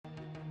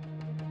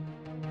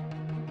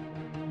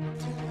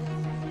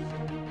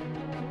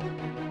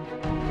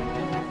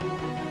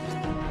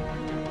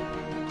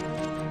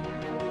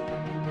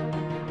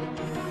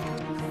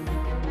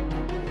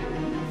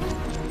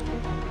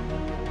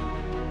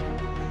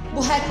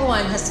BOHECO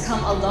has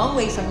come a long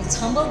way from its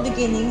humble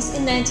beginnings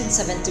in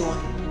 1971.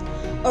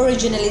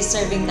 Originally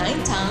serving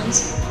 9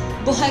 towns,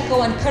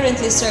 BOHECO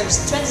currently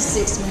serves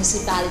 26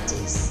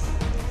 municipalities.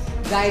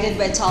 Guided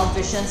by tall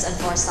visions and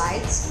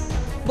foresights,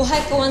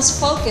 BOHECO's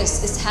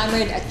focus is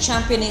hammered at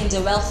championing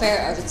the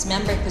welfare of its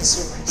member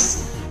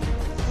consumers.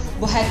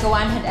 BOHECO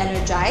had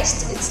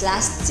energized its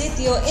last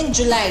sitio in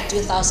July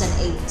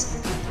 2008.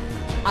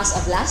 As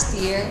of last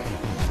year,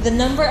 the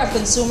number of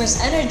consumers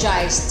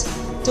energized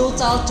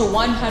totaled to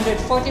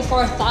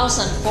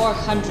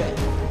 144,400,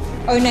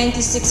 or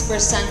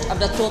 96% of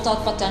the total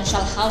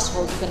potential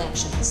household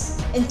connections.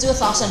 In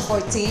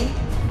 2014,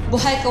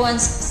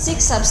 BOHECO's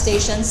 6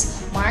 substations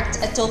marked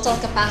a total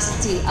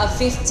capacity of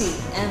 50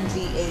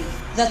 MVA.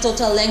 The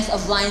total length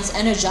of lines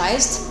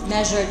energized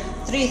measured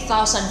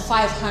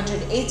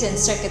 3,518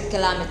 circuit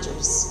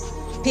kilometers.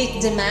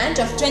 Peak demand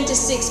of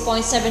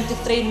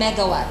 26.73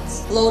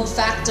 megawatts, load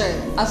factor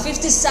of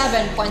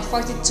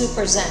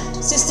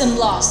 57.42%, system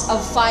loss of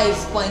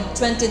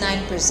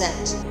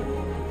 5.29%,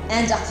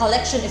 and a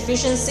collection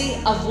efficiency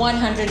of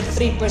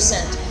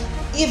 103%,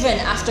 even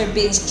after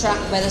being struck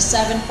by the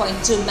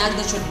 7.2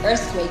 magnitude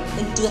earthquake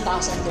in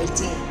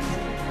 2013.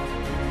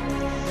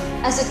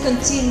 As it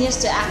continues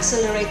to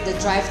accelerate the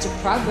drive to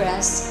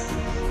progress,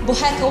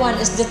 BOHECO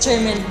is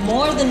determined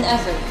more than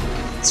ever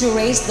to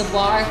raise the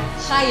bar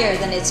higher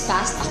than its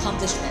past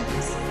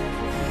accomplishments.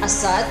 As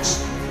such,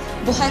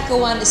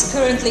 BOHECO is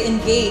currently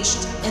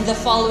engaged in the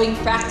following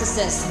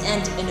practices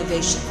and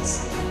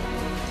innovations.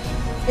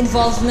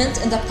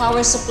 Involvement in the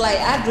power supply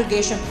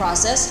aggregation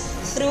process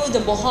through the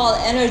Bohol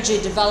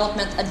Energy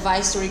Development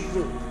Advisory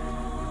Group.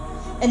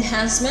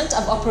 Enhancement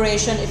of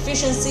operation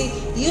efficiency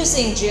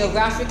using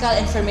Geographical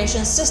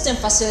Information System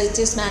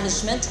Facilities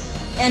Management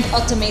and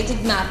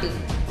Automated Mapping.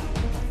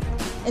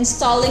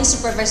 Installing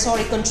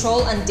supervisory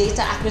control and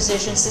data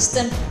acquisition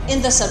system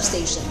in the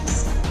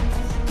substations.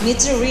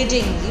 Meter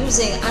reading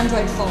using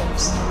Android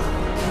phones.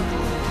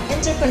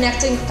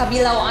 Interconnecting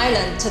Cabilao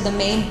Island to the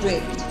main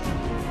grid.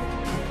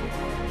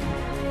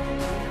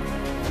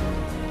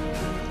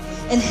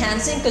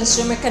 Enhancing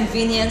consumer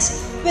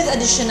convenience with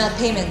additional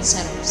payment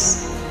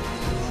centers.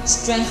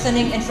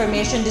 Strengthening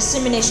information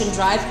dissemination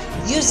drive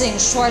using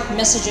short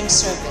messaging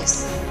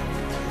service.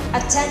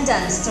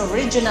 Attendance to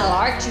regional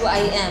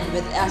RQIM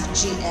with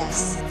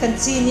FGS.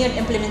 Continued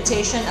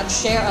implementation of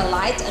Share a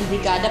Light and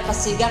Brigada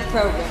Pasigak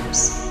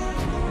programs.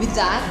 With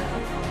that,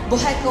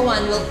 BOHECO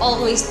will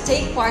always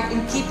take part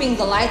in keeping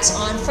the lights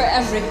on for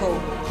every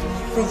home,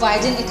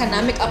 providing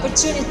economic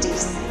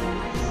opportunities,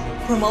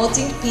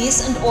 promoting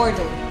peace and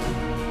order,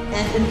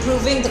 and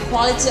improving the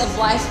quality of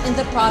life in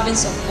the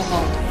province of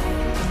Bohol,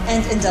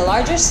 and in the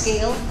larger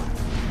scale,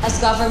 as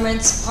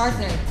government's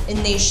partner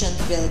in nation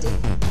building.